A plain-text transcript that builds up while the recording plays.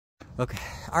Okay.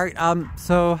 All right.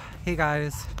 So, hey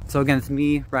guys. So again, it's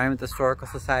me, Ryan with the Historical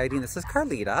Society, and this is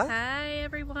Carlita. Hi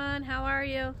everyone. How are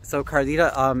you? So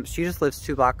Carlita, she just lives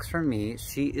 2 blocks from me.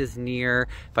 She is near,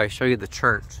 if I show you the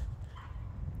church,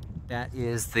 that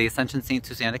is the Ascension St.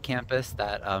 Susanna campus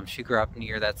that she grew up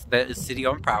near. That is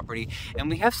city-owned property. And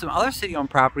we have some other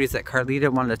city-owned properties that Carlita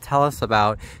wanted to tell us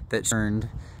about that she earned,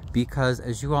 because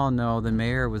as you all know, the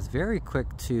mayor was very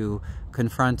quick to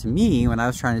confront me when I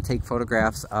was trying to take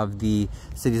photographs of the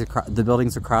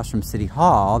buildings across from City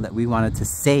Hall that we wanted to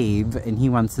save and he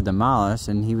wants to demolish,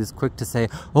 and he was quick to say,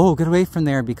 oh, get away from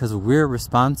there because we're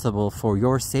responsible for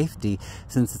your safety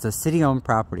since it's a city-owned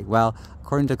property. Well,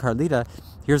 according to Carlita,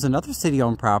 here's another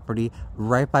city-owned property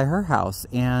right by her house.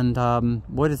 And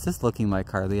what is this looking like,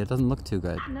 Carly? It doesn't look too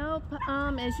good. Nope.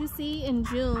 As you see, in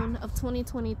June of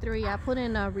 2023, I put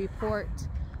in a report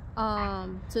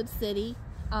to the city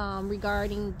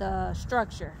regarding the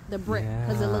structure, the brick,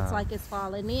 because it looks like it's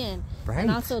falling in. Right.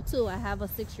 And also, too, I have a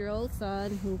 6-year-old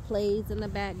son who plays in the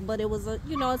back. But it was,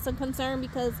 it's a concern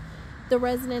because the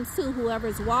residents, too,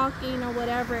 whoever's walking or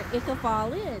whatever, it could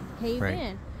fall in, cave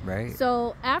in. Right.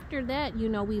 So after that,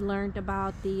 we learned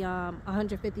about the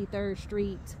 153rd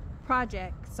Street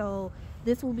project. So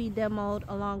this will be demoed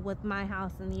along with my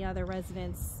house and the other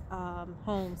residents'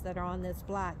 homes that are on this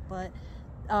block. But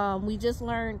we just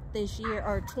learned this year,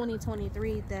 or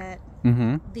 2023, that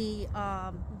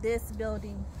this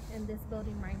building and this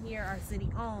building right here are city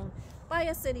owned by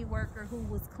a city worker who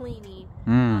was cleaning.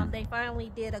 They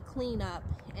finally did a cleanup,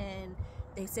 and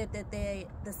they said that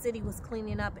the city was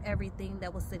cleaning up everything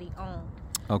that was city owned.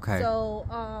 Okay. So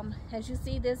as you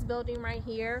see, this building right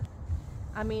here,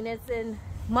 I mean, it's in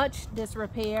much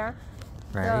disrepair.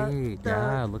 Right.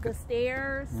 Look the at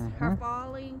stairs are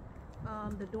falling.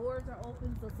 The doors are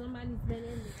open, so somebody's been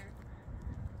in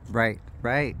there.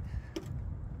 Right.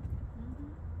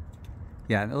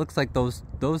 Yeah, it looks like those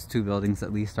 2 buildings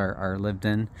at least are lived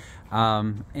in,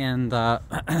 and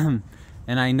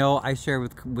I know I share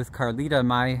with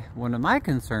Carlita one of my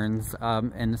concerns,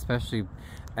 and especially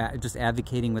just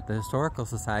advocating with the Historical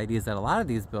Society, is that a lot of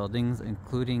these buildings,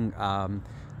 including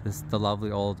the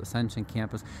lovely old Ascension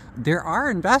campus, there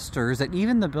are investors that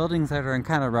even the buildings that are in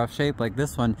kind of rough shape like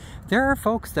this one, there are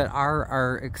folks that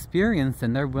are experienced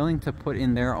and they're willing to put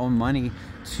in their own money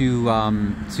to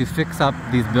fix up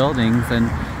these buildings. And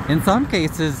in some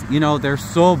cases, they're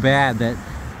so bad that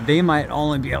they might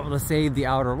only be able to save the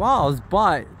outer walls,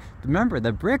 but remember,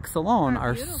 the bricks alone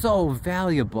are so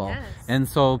valuable. Yes. And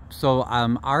so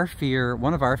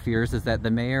one of our fears is that the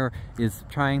mayor is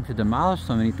trying to demolish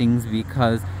so many things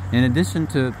because, in addition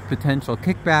to potential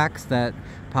kickbacks that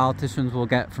politicians will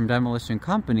get from demolition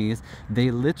companies,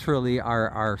 they literally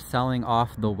are selling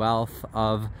off the wealth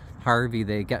of Harvey.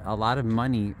 They get a lot of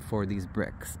money for these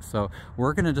bricks. So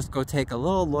we're gonna just go take a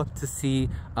little look to see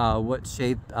what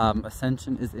shape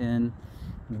Ascension is in.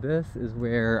 This is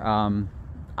where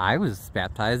I was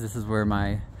baptized. This is where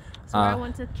my I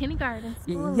went to kindergarten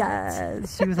school.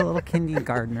 Yes, she was a little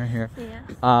kindergartner here.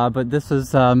 Yeah. But this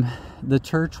was the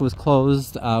church was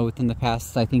closed within the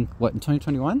past, I think, what, in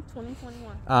 2021?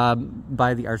 2021.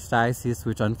 By the Archdiocese,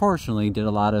 which unfortunately did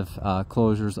a lot of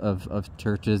closures of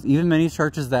churches, even many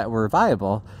churches that were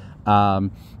viable.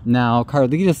 Now,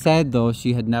 Carlita said, though,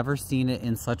 she had never seen it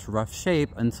in such rough shape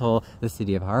until the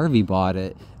city of Harvey bought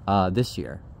it this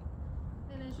year.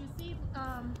 And as you see,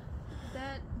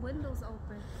 that window's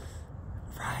open.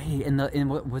 Right, and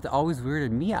what always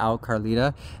weirded me out,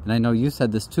 Carlita, and I know you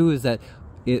said this too, is that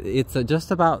it's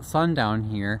just about sundown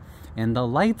here, and the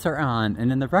lights are on,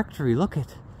 and in the rectory, look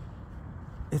at,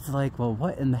 it's like, well,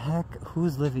 what in the heck?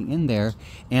 Who's living in there?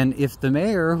 And if the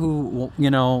mayor, who,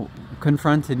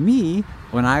 confronted me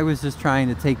when I was just trying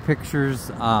to take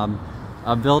pictures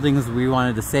of buildings we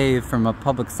wanted to save from a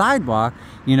public sidewalk,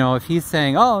 if he's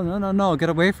saying, oh, no, get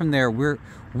away from there,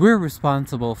 we're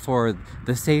responsible for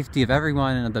the safety of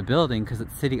everyone in the building because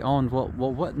it's city owned. Well,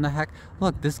 what in the heck?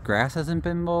 Look, this grass hasn't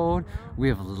been mowed. We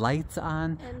have lights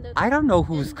on. I don't know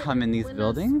who's come in these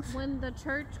buildings. When the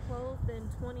church closed in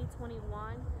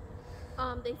 2021,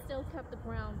 they still kept the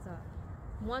grounds up.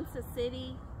 Once the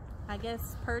city, I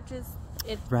guess, purchased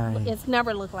it, it's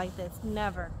never looked like this.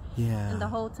 Never. Yeah. And the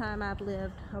whole time I've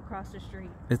lived across the street.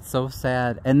 It's so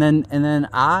sad. And then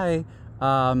I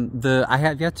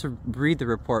have yet to read the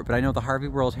report, but I know the Harvey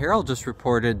World Herald just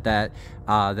reported that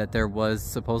that there was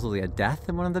supposedly a death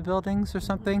in one of the buildings or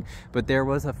something. But there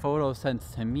was a photo sent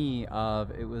to me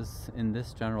of, it was in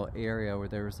this general area where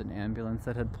there was an ambulance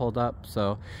that had pulled up.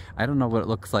 So I don't know what it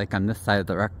looks like on this side of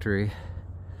the rectory.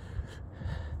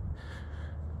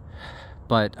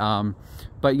 But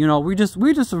we just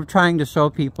were trying to show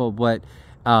people what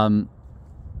Oh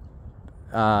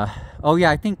yeah,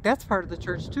 I think that's part of the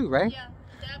church too, right? Yeah,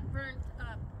 that burnt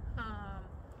up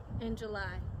in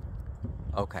July.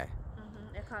 Okay.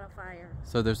 It caught a fire.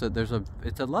 So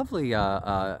it's a lovely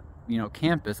you know,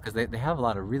 campus, because they have a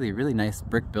lot of really nice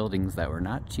brick buildings that were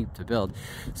not cheap to build.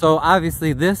 So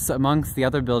obviously this, amongst the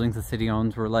other buildings the city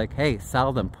owns, were like, hey,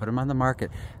 sell them, put them on the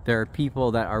market. There are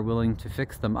people that are willing to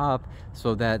fix them up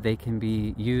so that they can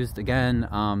be used again.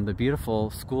 The beautiful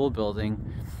school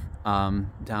building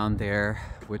down there,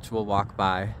 which we'll walk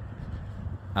by,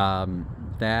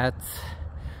 that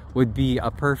would be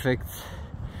a perfect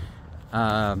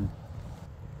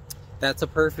that's a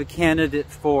perfect candidate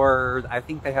for, I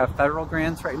think they have federal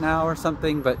grants right now or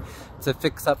something, but to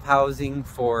fix up housing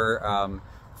for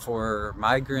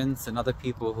migrants and other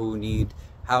people who need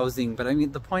housing. But I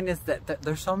mean, the point is that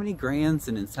there's so many grants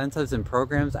and incentives and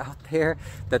programs out there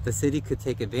that the city could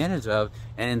take advantage of,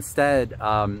 and instead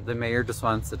the mayor just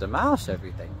wants to demolish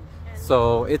everything.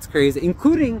 So it's crazy,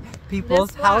 including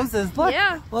people's houses. Look,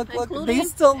 yeah, look, they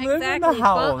still live in the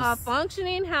house. A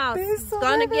functioning house is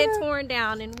gonna get torn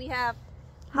down, and we have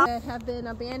that have been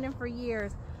abandoned for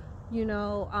years. You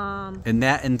know, and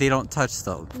they don't touch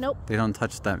those. Nope. They don't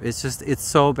touch them. It's just, it's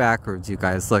so backwards, you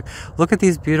guys. Look at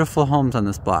these beautiful homes on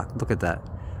this block. Look at that.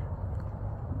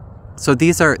 So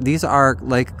these are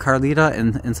like Carlita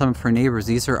and some of her neighbors.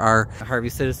 These are our Harvey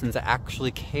citizens that actually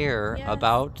care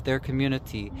about their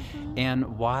community.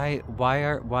 And why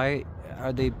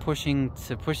are they pushing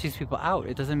these people out?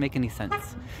 It doesn't make any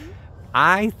sense.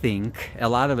 I think a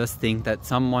lot of us think that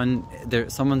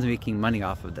someone's making money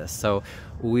off of this. So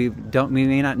we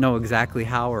may not know exactly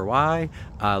how or why.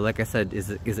 Like I said, is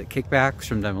it kickbacks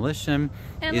from demolition?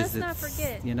 And let's not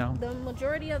forget, you know, the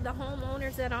majority of the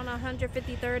homeowners that on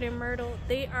 153rd and Myrtle,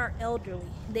 they are elderly.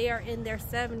 They are in their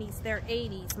 70s, their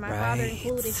 80s. My father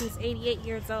included, who's 88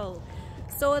 years old.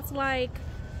 So it's like,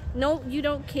 no, you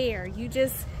don't care. You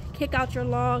just kick out your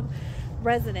long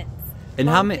residents. And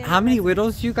how many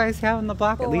widows do you guys have in the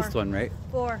block? 4. At least one, right?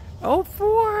 4. Oh,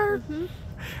 4.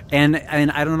 And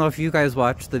I don't know if you guys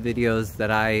watched the videos that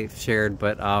I shared,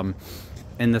 but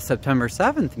in the September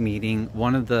 7th meeting,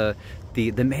 one of the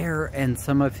mayor and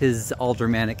some of his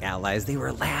aldermanic allies, they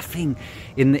were laughing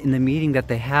in the meeting that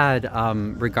they had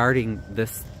regarding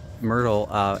this Myrtle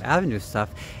Avenue stuff.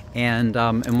 And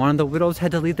one of the widows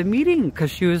had to leave the meeting because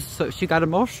she got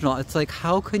emotional. It's like,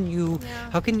 how can you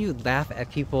laugh at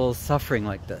people suffering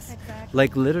like this? Exactly.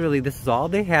 Like, literally, this is all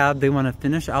they have. They want to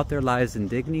finish out their lives in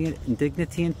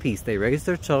dignity and peace. They raise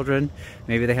their children.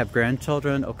 Maybe they have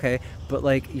grandchildren. Okay, but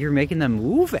like, you're making them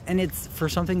move, and it's for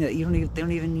something that they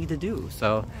don't even need to do.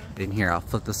 So in here, I'll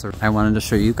flip this around. I wanted to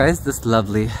show you guys this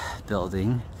lovely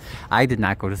building. I did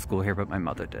not go to school here, but my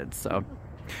mother did. So.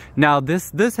 Now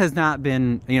this has not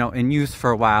been, you know, in use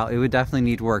for a while. It would definitely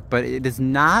need work, but it is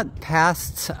not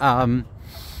past,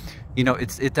 you know,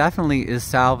 it definitely is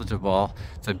salvageable.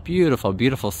 It's a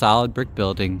beautiful solid brick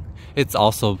building. It's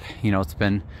also, you know,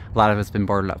 a lot of it's been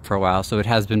boarded up for a while, so it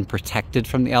has been protected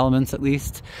from the elements at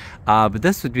least. But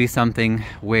this would be something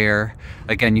where,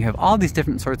 again, you have all these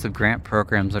different sorts of grant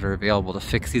programs that are available to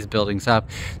fix these buildings up,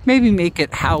 maybe make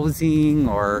it housing,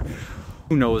 or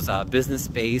who knows, business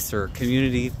space or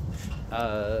community,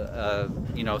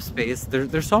 you know, space.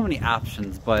 There's so many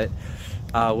options, but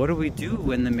what do we do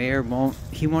when the mayor won't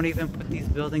even put these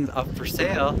buildings up for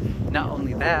sale? Not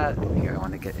only that, here, I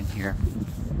want to get in here.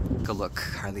 Go look,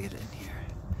 Carlita, in here.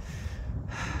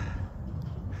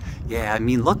 Yeah, I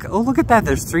mean, look at that.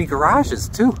 There's 3 garages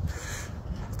too.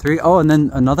 3. Oh, and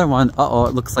then another one. Uh-oh,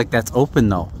 it looks like that's open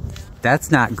though.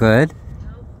 That's not good.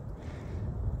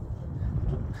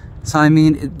 So I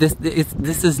mean,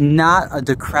 this is not a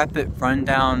decrepit,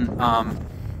 rundown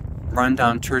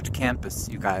church campus.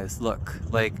 You guys, look,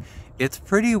 like, it's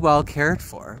pretty well cared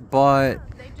for. But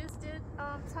they just did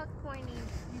tuck pointing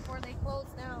before they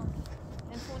closed down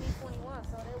in 2021,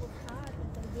 so it was odd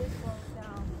that they did close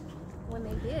down when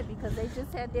they did, because they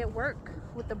just had their work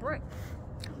with the brick.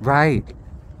 Right.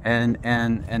 And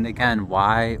again,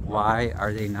 why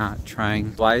are they not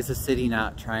trying? Why is the city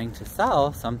not trying to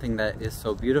sell something that is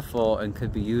so beautiful and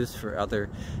could be used for other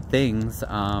things?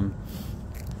 Not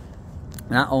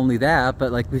only that,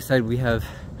 but like we said,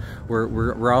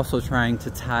 we're also trying to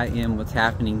tie in what's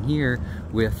happening here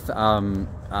with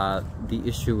the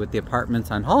issue with the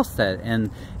apartments on Halstead, and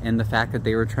the fact that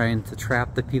they were trying to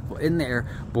trap the people in there,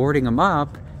 boarding them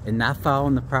up, and not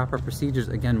following the proper procedures.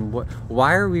 Again,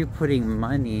 why are we putting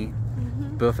money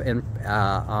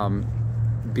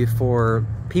before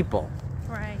people?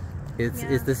 Right.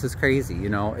 This is crazy, you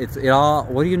know. It all.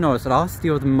 What do you notice? It all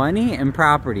steals money and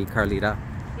property, Carlita.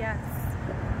 Yes,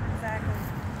 exactly.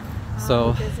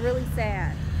 So it's really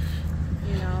sad.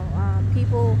 You know,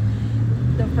 people,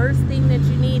 the first thing that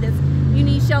you need is you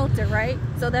need shelter, right?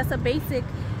 So that's a basic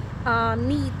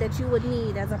need that you would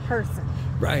need as a person.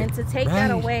 Right. And to take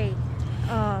that away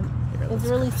is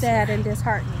really sad and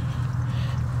disheartening.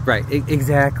 Right.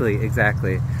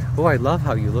 Exactly. Oh, I love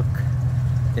how you look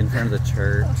in front of the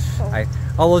church.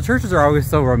 Although churches are always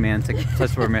so romantic,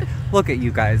 such romantic. Look at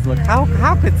you guys. Look,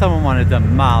 how could someone want to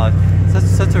demolish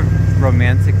such a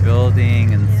romantic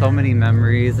building and so many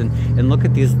memories, and look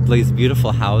at these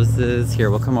beautiful houses. Here,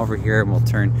 we'll come over here and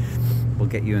we'll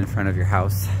get you in front of your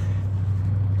house.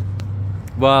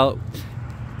 Well,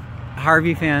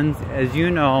 Harvey fans, as you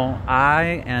know,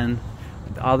 I and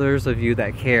others of you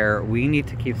that care, we need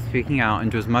to keep speaking out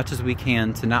and do as much as we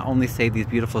can to not only save these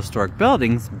beautiful historic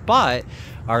buildings, but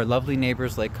our lovely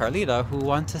neighbors like Carlita who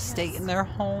want to stay in their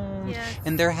homes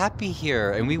and they're happy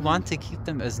here, and we want to keep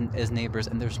them as neighbors,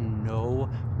 and there's no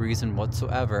reason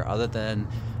whatsoever other than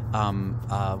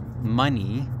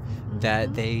money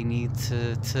that they need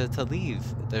to leave.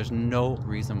 There's no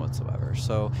reason whatsoever.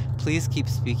 So please keep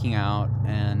speaking out,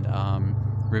 and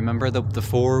remember the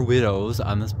 4 widows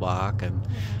on this block. And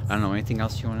I don't know, anything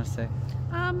else you want to say?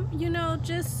 You know,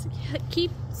 just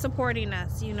keep supporting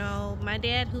us. You know, my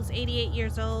dad, who's 88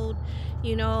 years old,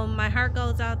 you know, my heart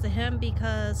goes out to him,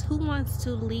 because who wants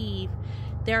to leave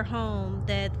their home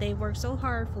that they worked so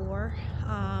hard for?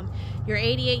 You're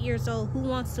 88 years old. Who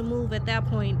wants to move at that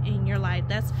point in your life?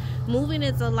 Moving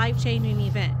is a life-changing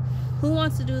event. Who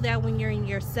wants to do that when you're in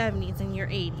your 70s and your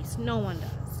 80s? No one does.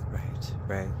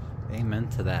 Right. Amen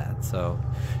to that. So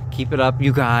keep it up,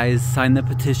 you guys. Sign the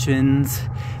petitions,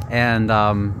 and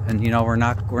you know, we're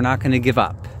not going to give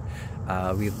up.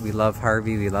 We love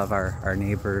Harvey. We love our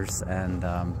neighbors, and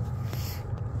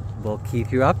we'll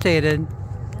keep you updated.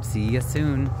 See you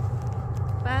soon.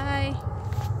 Bye.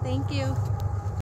 Thank you.